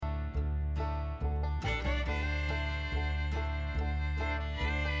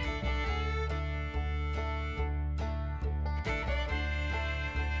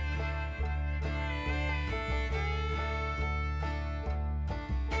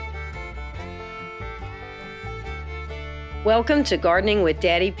Welcome to Gardening with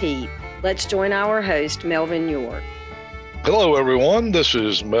Daddy Pete. Let's join our host, Melvin York. Hello, everyone. This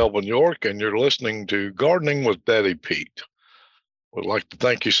is Melvin York, and you're listening to Gardening with Daddy Pete. Would like to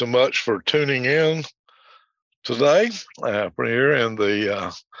thank you so much for tuning in today. We're here in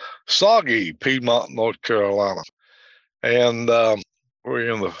the soggy Piedmont, North Carolina, and we're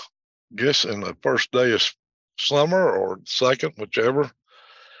in the first day of summer or second, whichever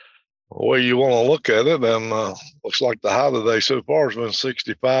way you want to look at it. And looks like the high today so far has been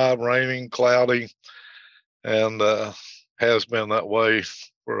 65, raining, cloudy, and has been that way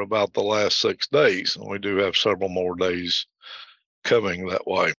for about the last 6 days. And we do have several more days coming that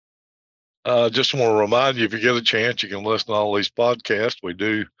way. Just want to remind you, if you get a chance, you can listen to all these podcasts. We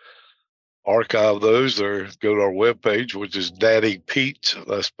do archive those or go to our webpage, which is Daddy Pete,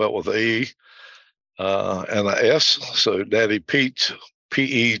 that's spelled with an E and an S. So Daddy Pete,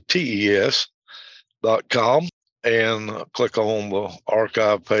 PETES.com, and click on the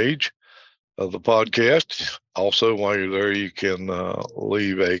archive page of the podcast. Also, while you're there, you can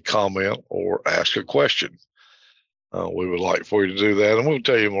leave a comment or ask a question. We would like for you to do that, and we'll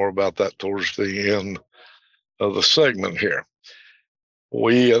tell you more about that towards the end of the segment here.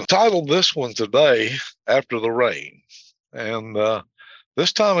 We titled this one today, After the Rain. And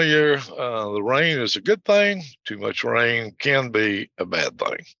this time of year, the rain is a good thing. Too much rain can be a bad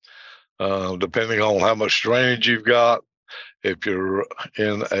thing, depending on how much drainage you've got. If you're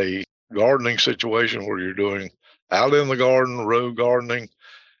in a gardening situation where you're doing out in the garden, row gardening,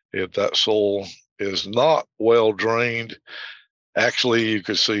 if that soil is not well drained, actually you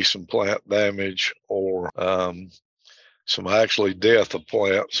could see some plant damage or some actually death of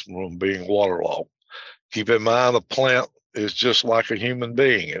plants from being waterlogged. Keep in mind, a plant is just like a human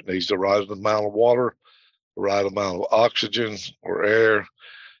being. It needs the right amount of water, the right amount of oxygen or air,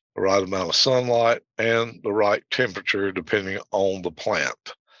 the right amount of sunlight, and the right temperature depending on the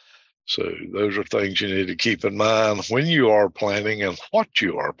plant. So those are things you need to keep in mind when you are planting and what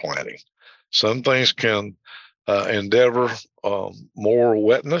you are planting. Some things can endeavor more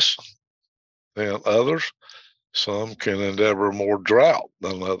wetness than others. Some can endeavor more drought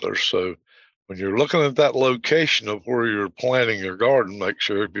than others. So when you're looking at that location of where you're planting your garden, make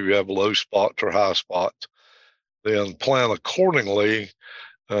sure if you have low spots or high spots, then plant accordingly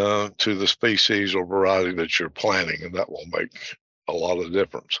to the species or variety that you're planting, and that will make a lot of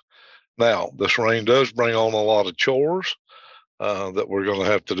difference. Now, this rain does bring on a lot of chores that we're going to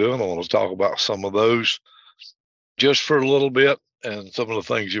have to do, and I want to talk about some of those just for a little bit and some of the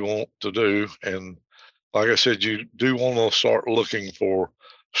things you want to do. And like I said, you do want to start looking for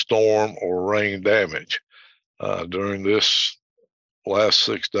storm or rain damage. During this last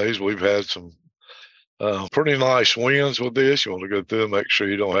 6 days, we've had some pretty nice winds with this. You want to go through and make sure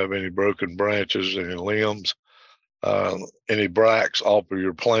you don't have any broken branches, any limbs, any bracts off of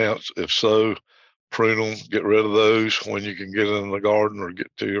your plants. If so, prune them, get rid of those when you can get in the garden or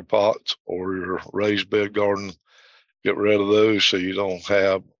get to your pots or your raised bed garden. Get rid of those so you don't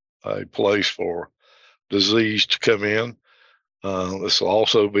have a place for disease to come in. This will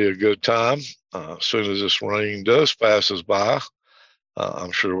also be a good time. As soon as this rain does pass us by,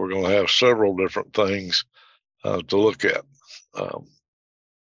 I'm sure we're going to have several different things to look at.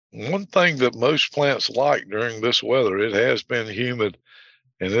 One thing that most plants like during this weather, it has been humid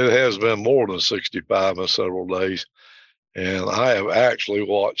and it has been more than 65 in several days. And I have actually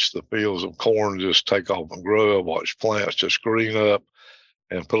watched the fields of corn just take off and grow. I've watched plants just green up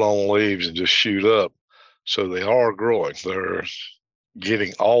and put on leaves and just shoot up. So they are growing. They're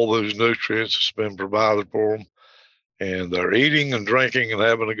getting all those nutrients that's been provided for them. And they're eating and drinking and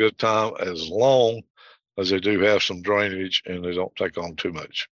having a good time as long as they do have some drainage and they don't take on too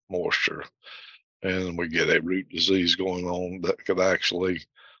much moisture. And we get a root disease going on that could actually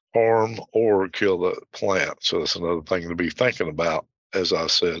harm or kill the plant. So that's another thing to be thinking about, as I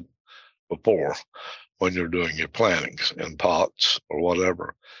said before, when you're doing your plantings in pots or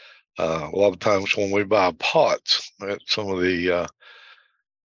whatever. A lot of times when we buy pots at some of the,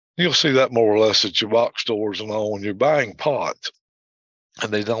 you'll see that more or less at your box stores and all, when you're buying pots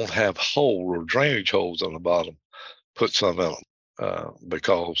and they don't have hole or drainage holes on the bottom, put some in them.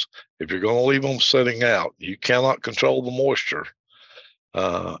 Because if you're going to leave them sitting out, you cannot control the moisture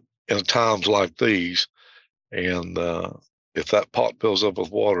in times like these. And if that pot fills up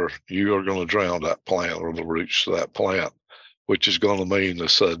with water, you are going to drown that plant or the roots of that plant, which is going to mean a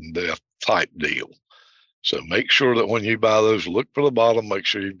sudden death type deal. So make sure that when you buy those, look for the bottom, make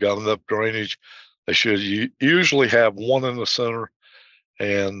sure you've got enough drainage. They should usually have one in the center.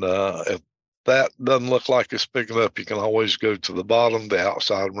 And if that doesn't look like it's picking up, you can always go to the bottom, the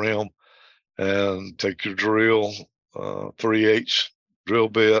outside rim, and take your drill 3/8 drill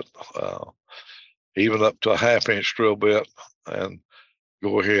bit, even up to a 1/2 inch drill bit, and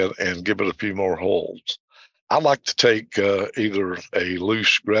go ahead and give it a few more holes. I like to take either a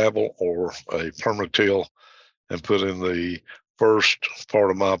loose gravel or a permatill and put in the first part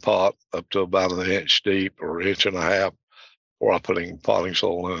of my pot up to about 1 inch deep or 1.5 inches, or I'm putting potting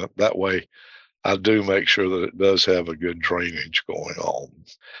soil in it. That way, I do make sure that it does have a good drainage going on.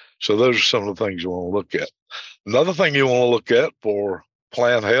 So those are some of the things you want to look at. Another thing you want to look at for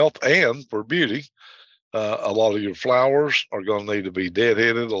plant health and for beauty, a lot of your flowers are going to need to be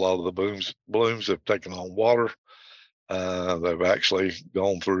deadheaded. A lot of the blooms have taken on water. They've actually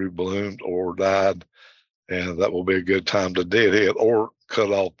gone through, bloomed, or died, and that will be a good time to deadhead or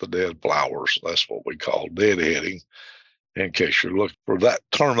cut off the dead flowers. That's what we call deadheading, in case you're looking for that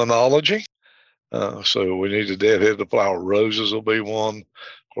terminology. So we need to deadhead the flower. Roses will be one.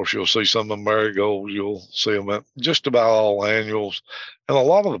 Of course, you'll see some of the marigolds. You'll see them at just about all annuals, and a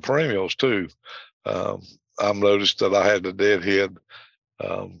lot of the perennials too. I've noticed that I had to deadhead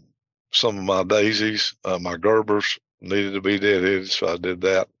some of my daisies. My Gerbers needed to be deadheaded, so I did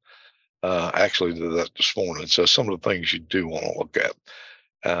that. Actually did that this morning. So some of the things you do want to look at.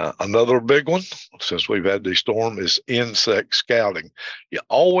 Another big one, since we've had these storms, is insect scouting. You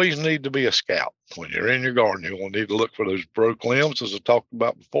always need to be a scout. When you're in your garden, you're going to need to look for those broke limbs, as I talked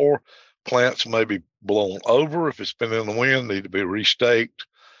about before. Plants may be blown over if it's been in the wind, need to be restaked.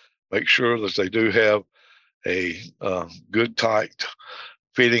 Make sure that they do have a good tight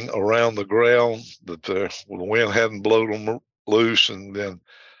fitting around the ground, that the wind hadn't blown them loose, and then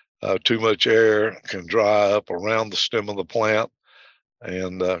too much air can dry up around the stem of the plant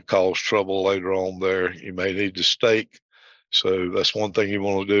and cause trouble later on there. You may need to stake. So that's one thing you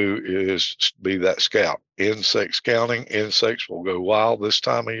want to do, is be that scout. Insect scouting. Insects will go wild this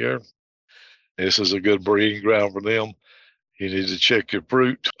time of year. This is a good breeding ground for them. You need to check your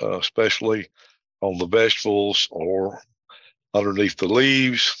fruit, especially on the vegetables or underneath the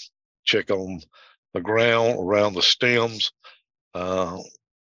leaves. Check on the ground around the stems. And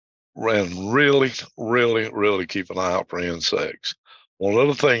really, really, really keep an eye out for insects. One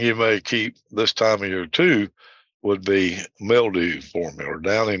other thing you may keep this time of year too would be mildew forming, or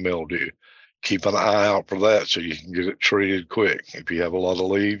downy mildew. Keep an eye out for that so you can get it treated quick. If you have a lot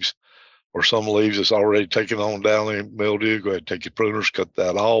of leaves or some leaves that's already taken on downy mildew, go ahead and take your pruners, cut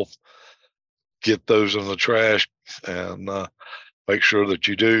that off, get those in the trash, and make sure that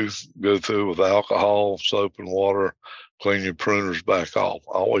you do go through with alcohol, soap, and water, clean your pruners back off.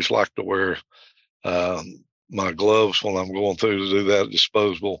 I always like to wear my gloves when I'm going through to do that,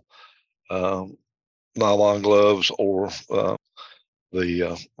 disposable nylon gloves, or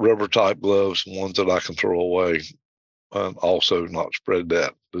the rubber type gloves, ones that I can throw away, and also not spread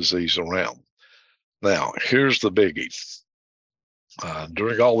that disease around. Now, here's the biggie.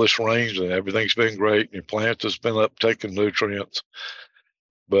 During all this rain, and everything's been great, and your plant has been up taking nutrients,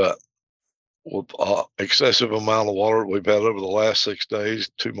 but with excessive amount of water we've had over the last 6 days,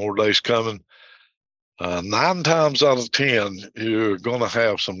 2 more days coming, 9 times out of 10, you're going to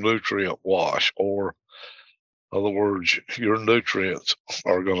have some nutrient wash, or in other words, your nutrients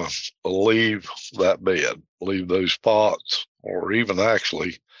are going to leave that bed, leave those pots, or even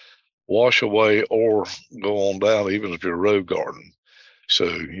actually wash away or go on down, even if you're a row garden. So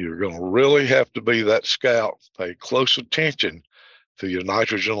you're going to really have to be that scout, pay close attention to your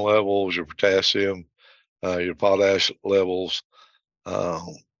nitrogen levels, your potassium, your potash levels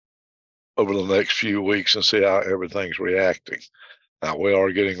over the next few weeks, and see how everything's reacting. Now, we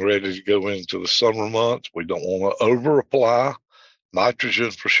are getting ready to go into the summer months. We don't want to over apply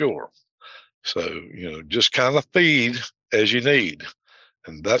nitrogen for sure. So, just kind of feed as you need.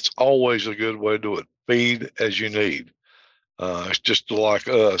 And that's always a good way to do it. Feed as you need. It's just like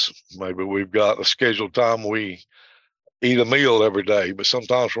us. Maybe we've got a scheduled time we eat a meal every day, but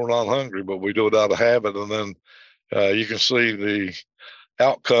sometimes we're not hungry, but we do it out of habit. And then you can see the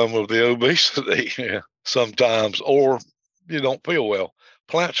outcome of the obesity sometimes, or you don't feel well.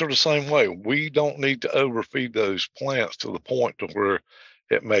 Plants are the same way. We don't need to overfeed those plants to the point to where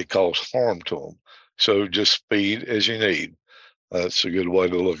it may cause harm to them. So just feed as you need. That's a good way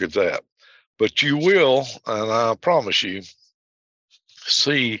to look at that. But you will, and I promise you,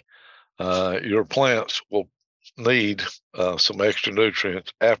 see your plants will need some extra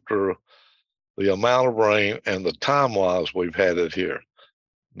nutrients after the amount of rain and the time-wise we've had it here.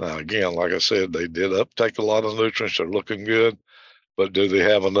 Now, again, like I said, they did uptake a lot of nutrients. They're looking good, but do they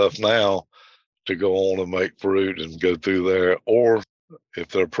have enough now to go on and make fruit and go through there? Or if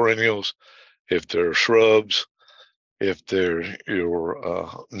they're perennials, if they're shrubs, if they're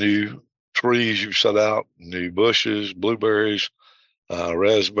your new trees you set out, new bushes, blueberries,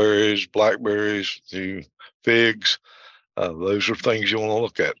 raspberries, blackberries, new figs. Those are things you want to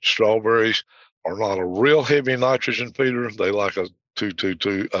look at. Strawberries are not a real heavy nitrogen feeder. They like a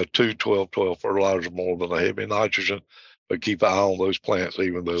 2-12-12 fertilizer more than a heavy nitrogen, but keep an eye on those plants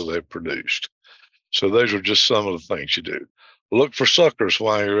even though they're produced. So those are just some of the things you do. Look for suckers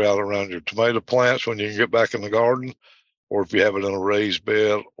while you're out around your tomato plants when you can get back in the garden, or if you have it in a raised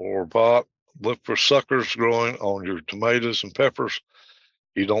bed or pot. Look for suckers growing on your tomatoes and peppers.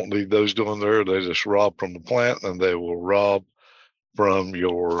 You don't need those doing there. They just rob from the plant, and they will rob from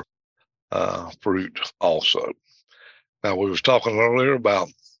your fruit also. Now, we was talking earlier about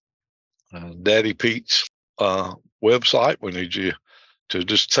Daddy Pete's website. We need you to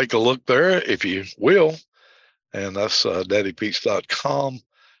just take a look there if you will, and that's daddypetes.com.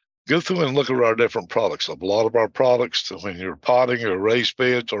 Go through and look at our different products. A lot of our products, when you're potting or raised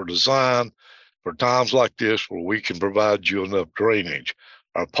beds, are designed for times like this where we can provide you enough drainage.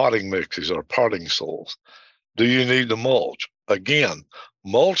 Our potting mixes, our potting soils. Do you need to mulch? Again,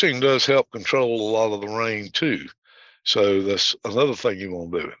 mulching does help control a lot of the rain too. So that's another thing you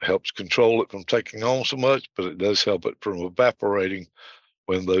want to do. It helps control it from taking on so much, but it does help it from evaporating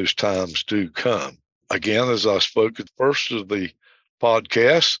when those times do come. Again, as I spoke at the first of the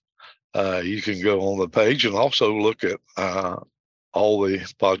podcast, you can go on the page and also look at all the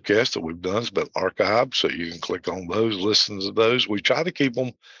podcasts that we've done. It's been archived, so you can click on those, listen to those. We try to keep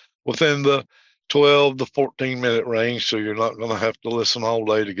them within the 12 to 14-minute range, so you're not going to have to listen all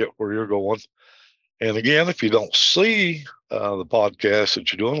day to get where you're going. And again, if you don't see the podcast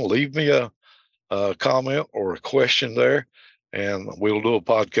that you're doing, leave me a comment or a question there, and we'll do a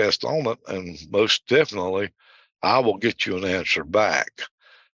podcast on it. And most definitely, I will get you an answer back.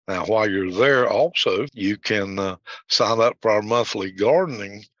 Now, while you're there, also, you can sign up for our monthly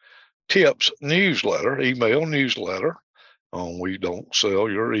gardening tips newsletter, email newsletter. We don't sell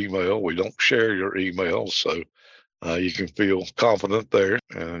your email. We don't share your email. So you can feel confident there,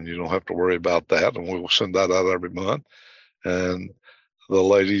 and you don't have to worry about that. And we will send that out every month. And the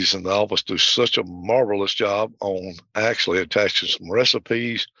ladies in the office do such a marvelous job on actually attaching some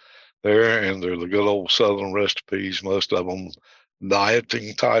recipes there. And they're the good old Southern recipes, most of them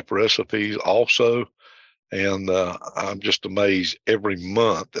dieting type recipes also. And I'm just amazed every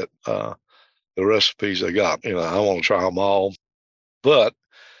month at the recipes they got. I want to try them all, but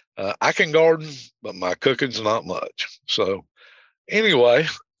I can garden, but my cooking's not much. So anyway,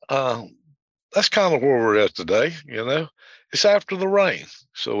 that's kind of where we're at today. It's after the rain,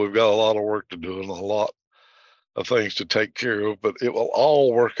 so we've got a lot of work to do and a lot of things to take care of, but it will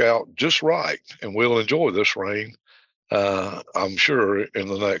all work out just right, and we'll enjoy this rain. I'm sure in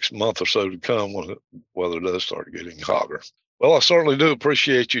the next month or so to come when the weather does start getting hotter. Well, I certainly do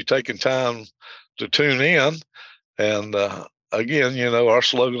appreciate you taking time to tune in. And again, our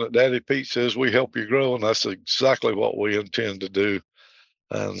slogan at Daddy Pete says we help you grow, and that's exactly what we intend to do.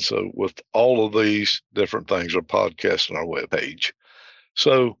 And so with all of these different things are podcasts on our webpage.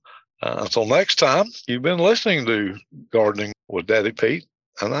 So until next time, you've been listening to Gardening with Daddy Pete.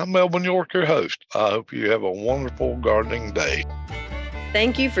 And I'm Melvin York, your host. I hope you have a wonderful gardening day.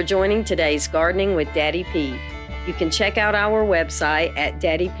 Thank you for joining today's Gardening with Daddy Pete. You can check out our website at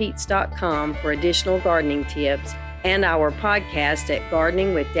daddypetes.com for additional gardening tips and our podcast at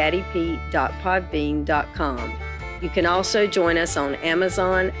gardeningwithdaddypete.podbean.com. You can also join us on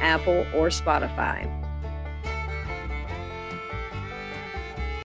Amazon, Apple, or Spotify.